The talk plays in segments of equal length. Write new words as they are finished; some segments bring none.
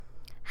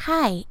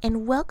Hi,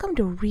 and welcome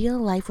to Real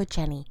Life with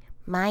Jenny.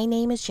 My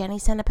name is Jenny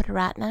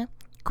Senapataratna.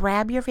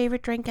 Grab your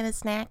favorite drink and a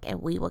snack,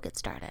 and we will get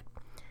started.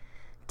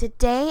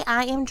 Today,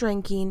 I am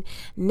drinking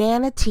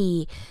Nana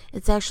tea.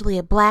 It's actually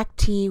a black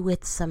tea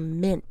with some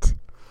mint.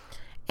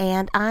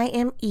 And I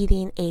am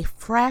eating a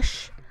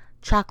fresh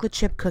chocolate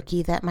chip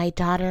cookie that my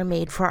daughter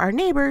made for our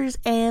neighbors,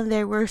 and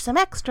there were some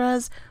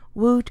extras.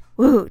 Woot,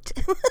 woot.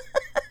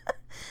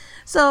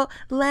 So,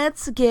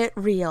 let's get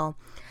real.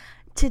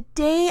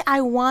 Today, I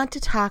want to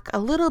talk a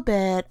little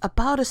bit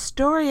about a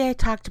story I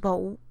talked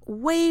about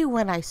way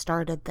when I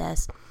started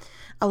this.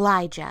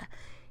 Elijah.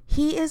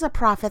 He is a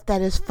prophet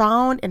that is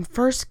found in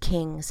 1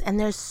 Kings, and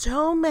there's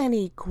so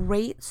many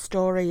great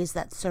stories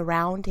that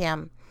surround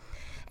him.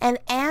 And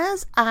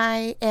as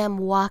I am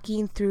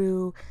walking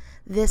through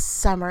this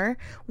summer,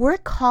 we're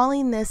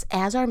calling this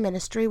as our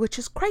ministry, which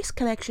is Christ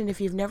Connection, if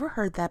you've never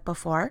heard that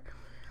before.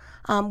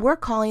 We're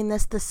calling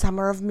this the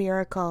Summer of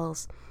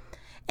Miracles.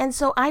 And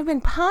so I've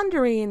been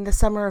pondering the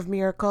Summer of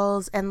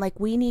Miracles, and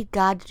we need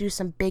God to do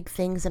some big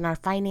things in our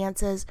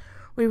finances.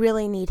 We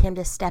really need him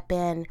to step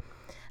in.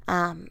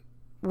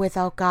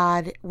 Without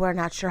God, we're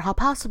not sure how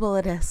possible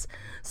it is.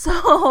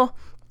 So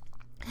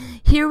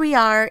here we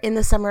are in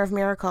the Summer of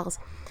Miracles.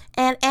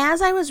 And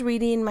as I was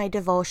reading my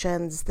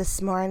devotions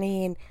this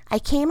morning, I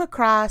came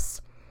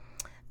across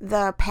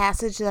the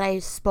passage that I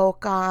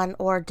spoke on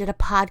or did a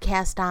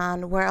podcast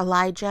on where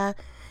Elijah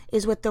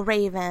is with the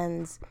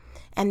ravens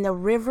and the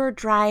river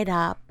dried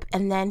up,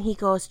 and then he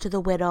goes to the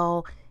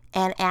widow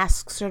and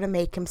asks her to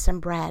make him some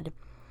bread.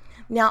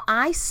 Now,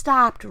 I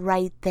stopped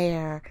right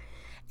there,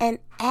 and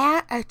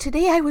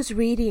today I was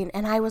reading,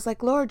 and I was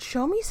like, Lord,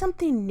 show me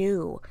something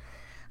new,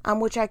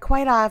 which I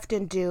quite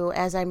often do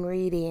as I'm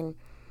reading.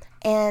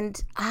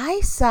 And I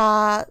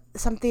saw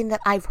something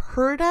that I've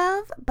heard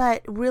of,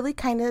 but really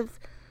kind of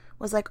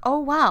was like, oh,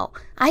 wow,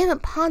 I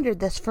haven't pondered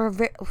this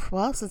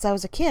since I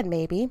was a kid,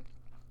 maybe.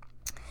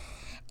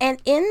 And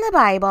in the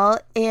Bible,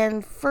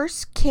 in 1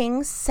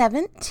 Kings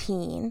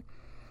 17,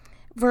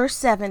 verse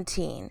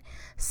 17,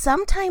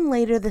 sometime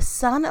later, the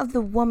son of the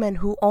woman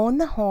who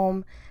owned the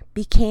home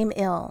became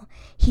ill.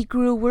 He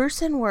grew worse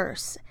and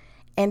worse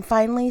and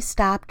finally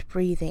stopped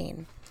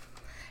breathing.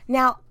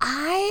 Now,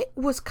 I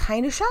was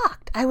kind of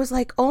shocked. I was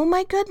like, oh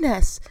my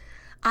goodness,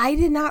 I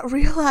did not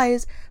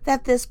realize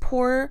that this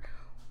poor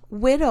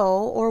widow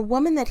or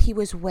woman that he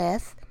was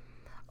with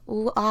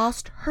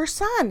lost her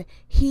son.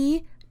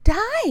 He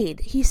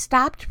died. He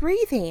stopped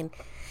breathing.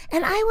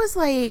 And I was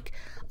like,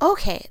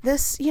 okay,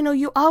 this,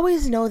 you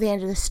always know the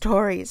end of the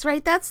stories,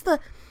 right? That's the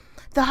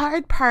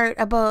hard part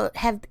about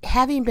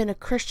having been a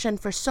Christian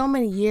for so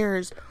many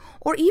years,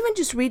 or even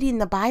just reading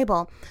the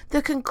Bible.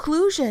 The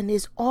conclusion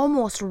is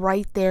almost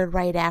right there,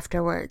 right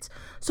afterwards.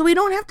 So we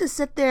don't have to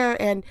sit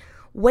there and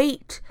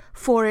wait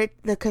for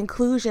the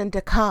conclusion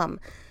to come.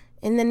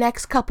 In the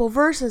next couple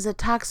verses, it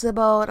talks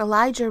about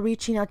Elijah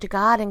reaching out to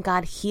God and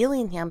God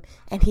healing him,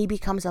 and he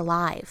becomes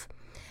alive.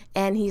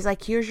 And he's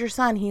like, here's your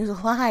son, he's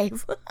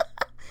alive.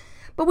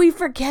 But we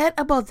forget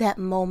about that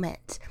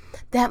moment.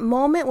 That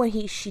moment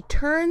when she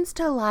turns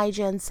to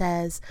Elijah and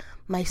says,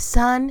 my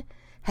son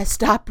has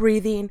stopped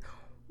breathing.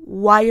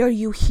 Why are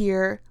you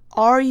here?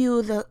 Are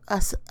you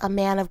a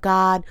man of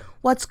God?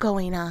 What's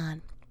going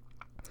on?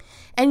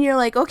 And you're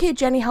like, okay,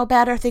 Jenny, how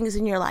bad are things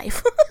in your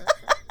life?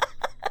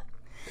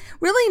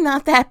 Really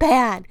not that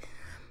bad.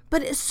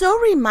 But it so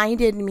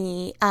reminded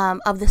me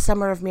of the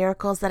Summer of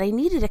Miracles that I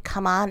needed to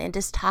come on and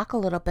just talk a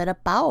little bit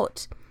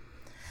about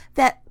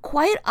that.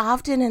 Quite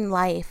often in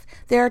life,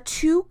 there are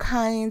two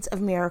kinds of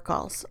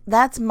miracles.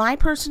 That's my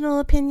personal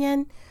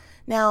opinion.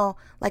 Now,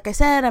 like I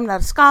said, I'm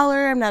not a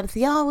scholar. I'm not a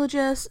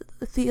theologian.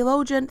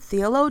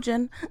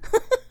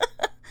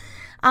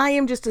 I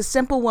am just a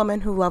simple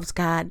woman who loves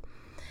God.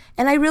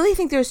 And I really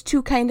think there's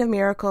two kinds of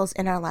miracles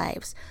in our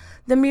lives.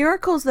 The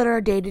miracles that are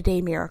a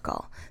day-to-day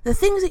miracle. The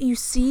things that you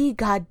see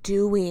God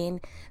doing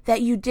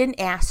that you didn't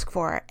ask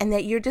for, and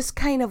that you're just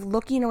kind of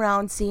looking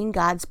around seeing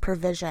God's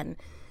provision.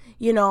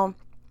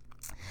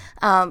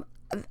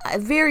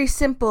 Very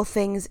simple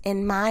things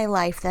in my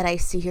life that I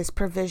see his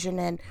provision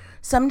in.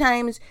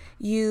 Sometimes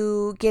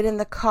you get in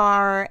the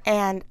car,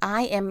 and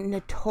I am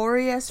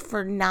notorious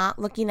for not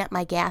looking at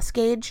my gas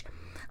gauge.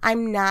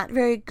 I'm not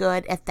very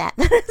good at that.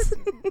 That has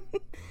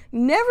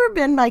never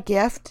been my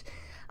gift.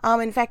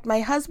 In fact,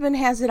 my husband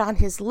has it on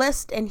his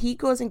list, and he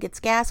goes and gets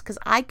gas because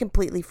I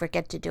completely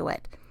forget to do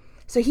it.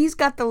 So he's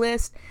got the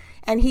list,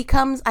 and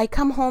I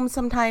come home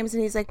sometimes,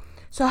 and he's like,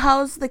 so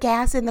how's the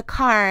gas in the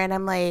car? And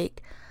I'm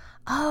like,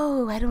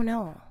 oh, I don't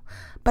know.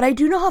 But I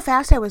do know how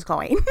fast I was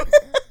going.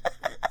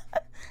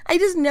 I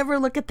just never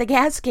look at the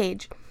gas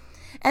gauge.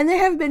 And there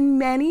have been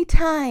many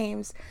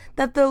times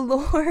that the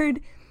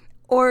Lord,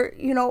 or,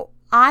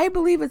 I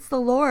believe it's the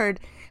Lord,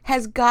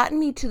 has gotten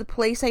me to the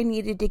place I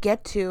needed to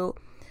get to,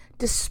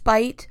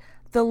 despite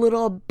the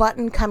little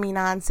button coming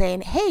on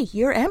saying, hey,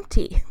 you're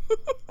empty.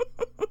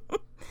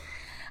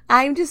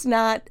 I'm just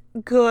not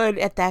good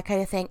at that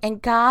kind of thing. And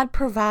God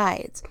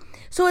provides.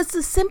 So it's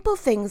the simple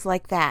things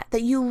like that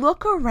you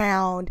look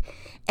around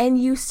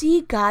and you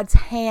see God's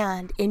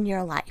hand in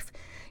your life.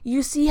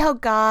 You see how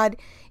God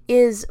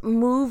is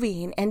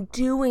moving and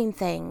doing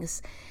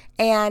things.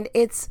 And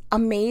it's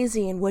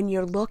amazing when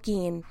you're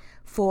looking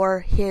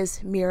for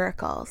his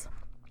miracles.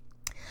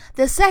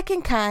 The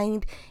second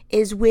kind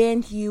is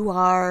when you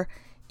are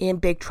in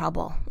big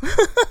trouble.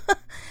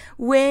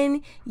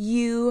 When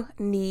you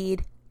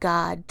need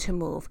God to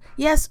move.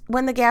 Yes,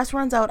 when the gas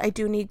runs out, I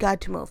do need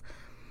God to move.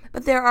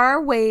 But there are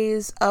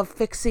ways of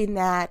fixing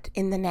that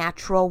in the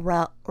natural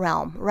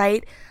realm,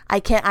 right?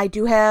 I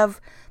do have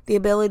the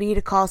ability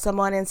to call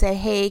someone and say,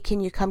 hey,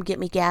 can you come get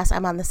me gas?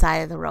 I'm on the side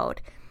of the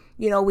road.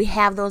 We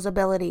have those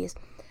abilities.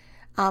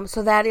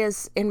 So that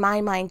is, in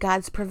my mind,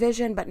 God's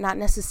provision, but not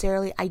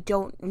necessarily, I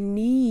don't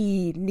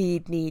need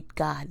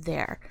God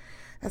there.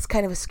 That's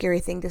kind of a scary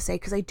thing to say,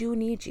 because I do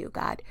need you,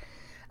 God.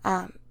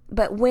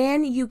 But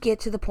when you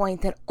get to the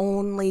point that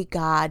only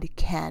God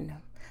can,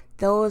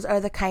 those are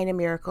the kind of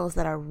miracles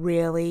that are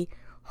really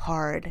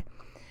hard.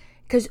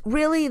 Because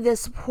really,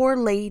 this poor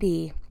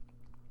lady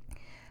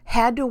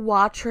had to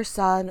watch her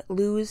son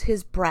lose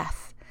his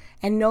breath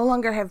and no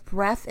longer have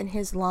breath in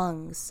his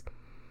lungs.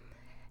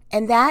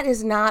 And that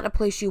is not a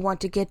place you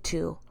want to get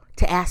to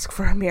ask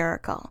for a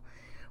miracle.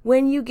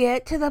 When you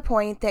get to the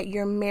point that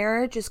your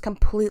marriage is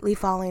completely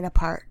falling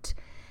apart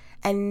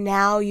and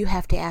now you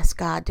have to ask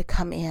God to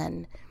come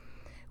in.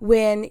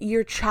 When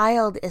your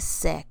child is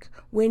sick,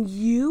 when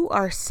you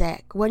are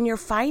sick, when your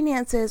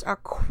finances are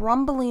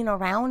crumbling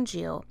around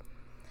you,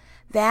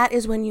 that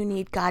is when you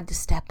need God to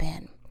step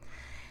in.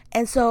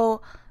 And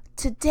so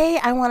today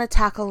I want to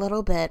talk a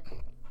little bit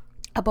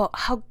about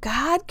how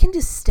God can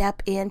just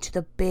step into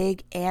the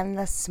big and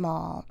the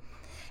small.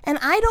 And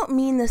I don't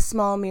mean the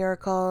small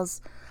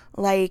miracles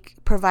like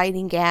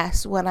providing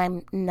gas when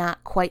I'm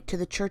not quite to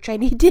the church I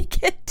need to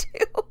get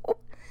to.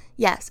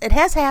 Yes, it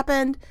has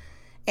happened.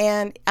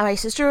 And my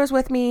sister was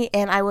with me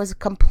and I was a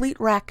complete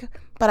wreck,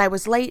 but I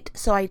was late,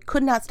 so I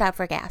could not stop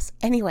for gas.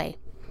 Anyway,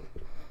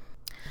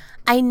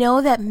 I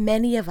know that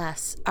many of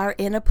us are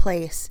in a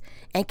place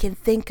and can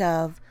think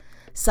of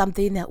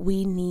something that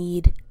we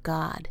need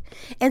God.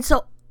 And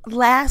so the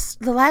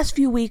last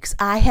few weeks,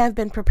 I have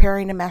been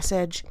preparing a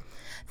message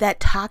that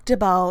talked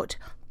about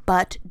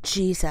but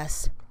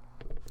Jesus.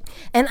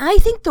 And I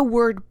think the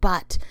word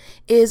but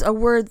is a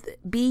word,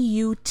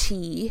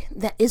 B-U-T,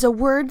 that is a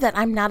word that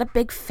I'm not a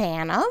big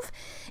fan of.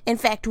 In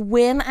fact,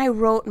 when I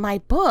wrote my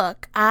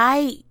book,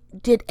 I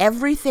did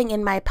everything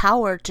in my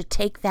power to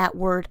take that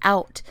word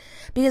out.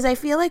 Because I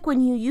feel like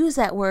when you use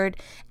that word,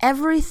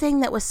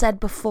 everything that was said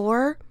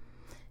before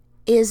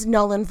is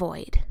null and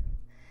void.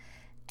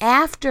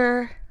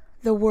 After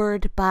the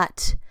word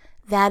but,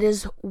 that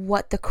is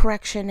what the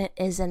correction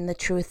is and the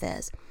truth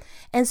is.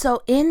 And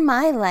so in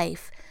my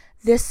life,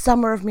 this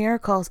summer of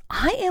miracles,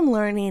 I am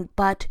learning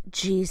but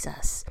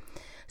Jesus.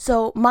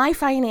 So my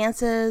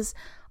finances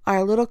are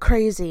a little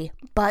crazy,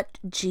 but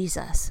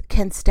Jesus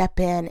can step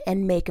in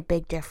and make a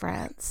big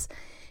difference.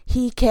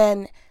 He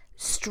can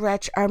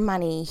stretch our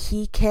money.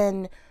 He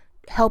can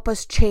help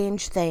us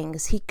change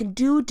things. He can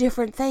do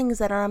different things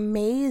that are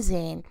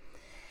amazing.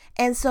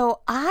 And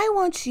so I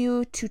want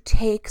you to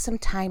take some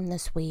time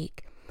this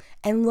week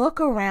and look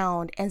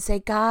around and say,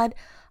 God,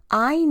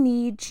 I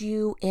need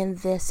you in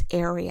this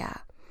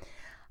area.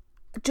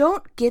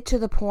 Don't get to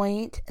the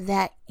point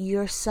that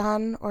your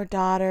son or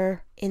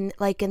daughter, in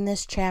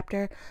this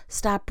chapter,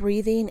 stop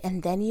breathing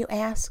and then you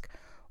ask,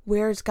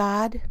 where's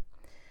God?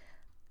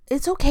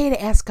 It's okay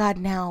to ask God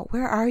now,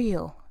 where are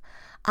you?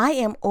 I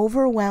am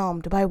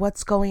overwhelmed by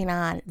what's going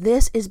on.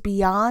 This is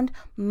beyond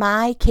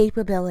my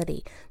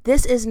capability.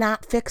 This is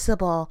not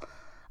fixable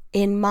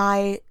in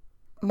my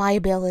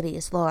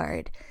abilities,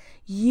 Lord.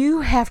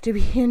 You have to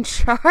be in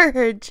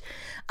charge.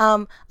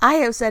 I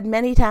have said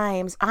many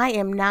times, I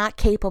am not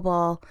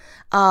capable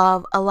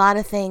of a lot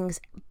of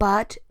things,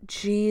 but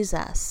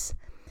Jesus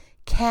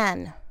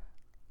can.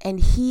 And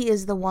he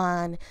is the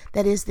one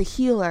that is the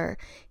healer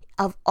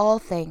of all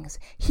things.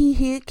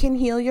 He can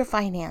heal your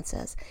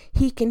finances.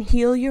 He can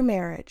heal your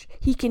marriage.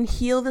 He can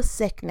heal the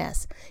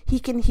sickness. He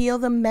can heal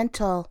the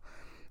mental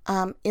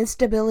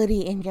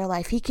instability in your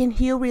life. He can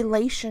heal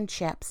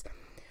relationships.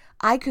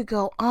 I could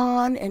go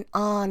on and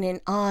on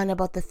and on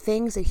about the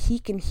things that he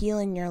can heal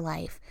in your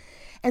life.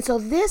 And so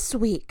this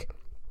week,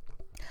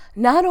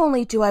 not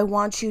only do I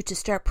want you to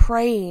start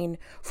praying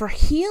for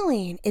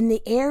healing in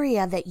the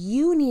area that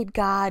you need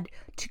God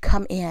to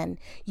come in.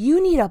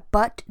 You need a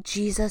but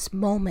Jesus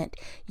moment.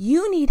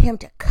 You need him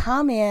to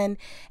come in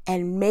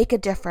and make a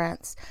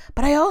difference.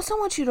 But I also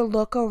want you to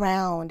look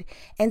around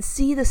and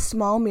see the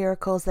small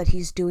miracles that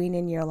he's doing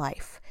in your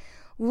life.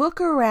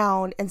 Look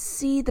around and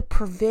see the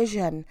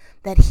provision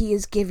that he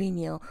is giving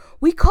you.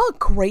 We call it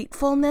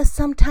gratefulness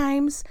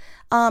sometimes.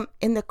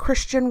 In the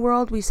Christian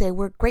world, we say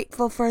we're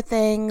grateful for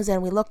things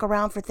and we look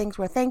around for things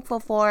we're thankful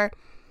for.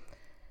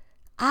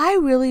 I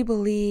really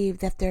believe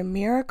that there are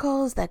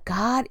miracles that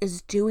God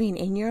is doing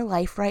in your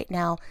life right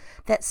now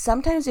that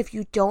sometimes if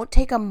you don't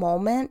take a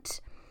moment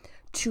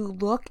to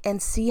look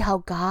and see how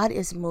God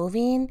is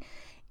moving,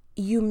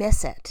 you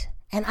miss it.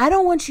 And I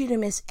don't want you to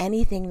miss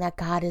anything that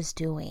God is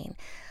doing.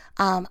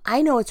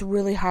 I know it's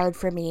really hard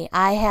for me.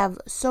 I have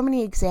so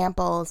many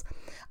examples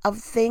of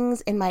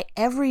things in my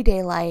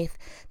everyday life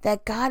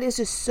that God is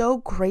just so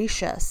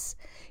gracious.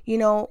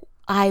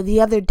 The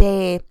other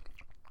day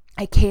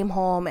I came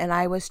home and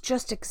I was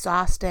just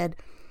exhausted,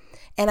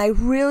 and I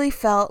really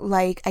felt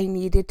like I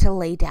needed to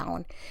lay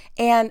down.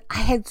 And I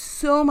had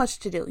so much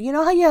to do. You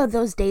know how you have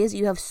those days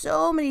you have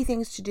so many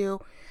things to do,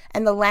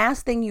 and the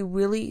last thing you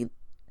really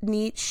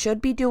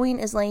should be doing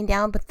is laying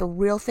down, but the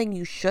real thing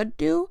you should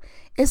do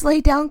is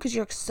lay down because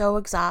you're so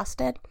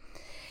exhausted.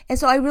 And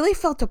so I really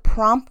felt a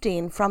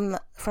prompting from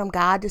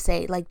God to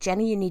say, like,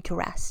 Jenny, you need to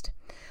rest.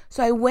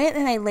 So I went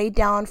and I laid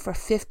down for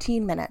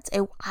 15 minutes.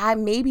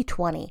 Maybe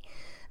 20.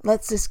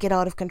 Let's just get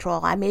out of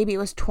control. Maybe it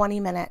was 20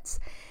 minutes.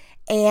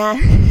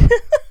 And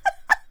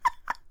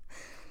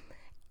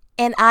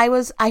and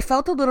I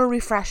felt a little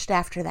refreshed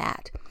after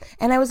that.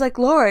 And I was like,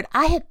 Lord,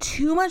 I had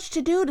too much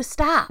to do to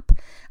stop.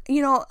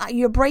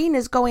 Your brain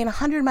is going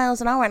 100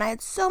 miles an hour, and I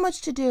had so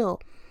much to do.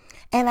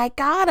 And I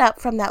got up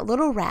from that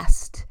little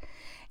rest.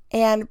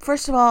 And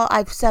first of all,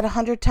 I've said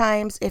 100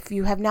 times, if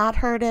you have not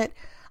heard it,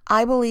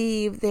 I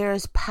believe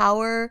there's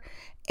power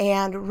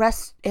and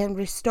rest and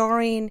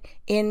restoring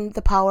in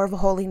the power of a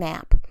holy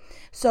nap.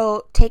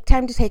 So take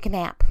time to take a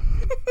nap.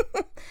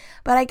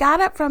 But I got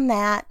up from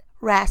that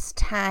rest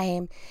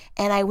time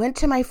and I went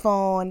to my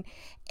phone,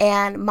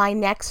 and my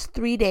next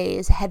 3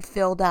 days had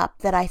filled up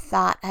that I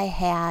thought I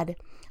had.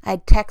 I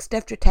had text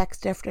after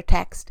text after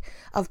text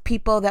of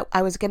people that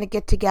I was going to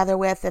get together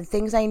with and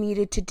things I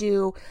needed to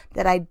do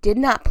that I did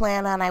not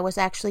plan on. I was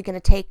actually going to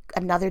take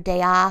another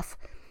day off.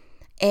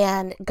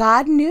 And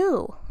God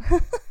knew.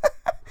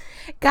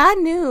 God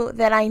knew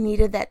that I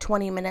needed that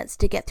 20 minutes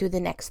to get through the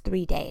next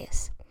 3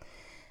 days.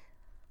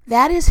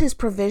 That is His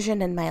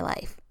provision in my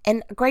life.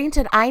 And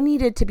granted, I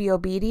needed to be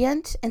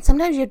obedient. And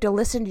sometimes you have to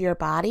listen to your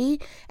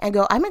body and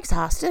go, I'm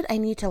exhausted. I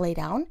need to lay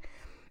down.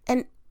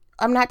 And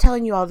I'm not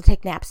telling you all to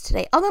take naps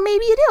today, although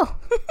maybe you do.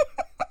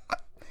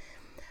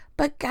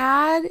 But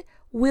God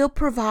will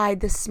provide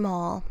the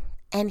small,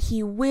 and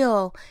He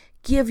will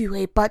give you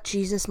a but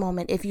Jesus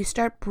moment if you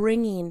start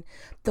bringing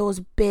those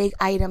big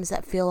items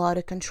that feel out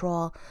of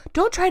control.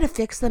 Don't try to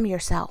fix them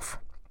yourself.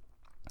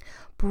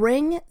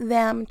 Bring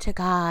them to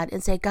God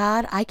and say,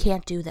 God, I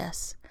can't do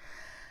this.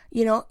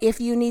 If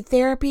you need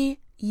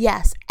therapy,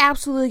 yes,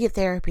 absolutely get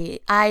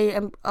therapy. I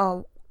am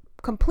a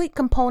complete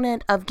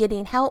component of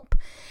getting help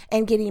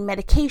and getting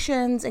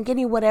medications and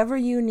getting whatever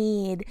you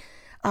need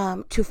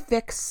to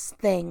fix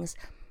things.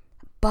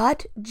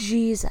 But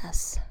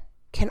Jesus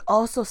can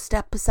also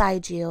step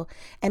beside you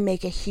and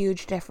make a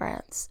huge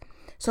difference.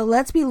 So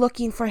let's be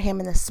looking for Him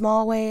in the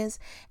small ways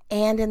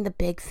and in the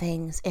big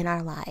things in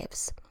our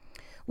lives.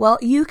 Well,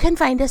 you can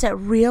find us at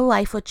Real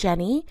Life with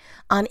Jenny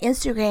on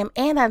Instagram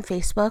and on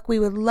Facebook. We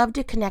would love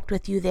to connect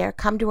with you there.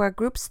 Come to our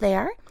groups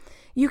there.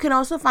 You can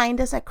also find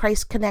us at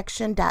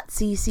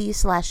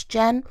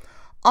christconnection.cc/Jen.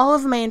 All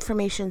of my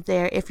information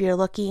there if you're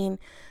looking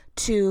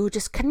to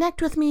just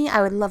connect with me.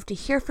 I would love to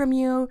hear from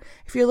you.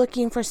 If you're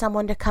looking for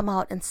someone to come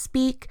out and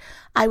speak,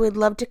 I would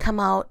love to come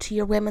out to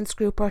your women's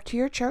group or to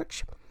your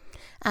church.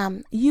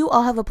 You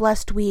all have a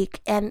blessed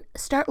week, and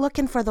start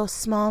looking for those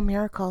small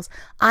miracles.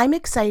 I'm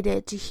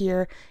excited to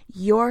hear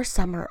your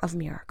summer of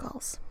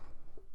miracles.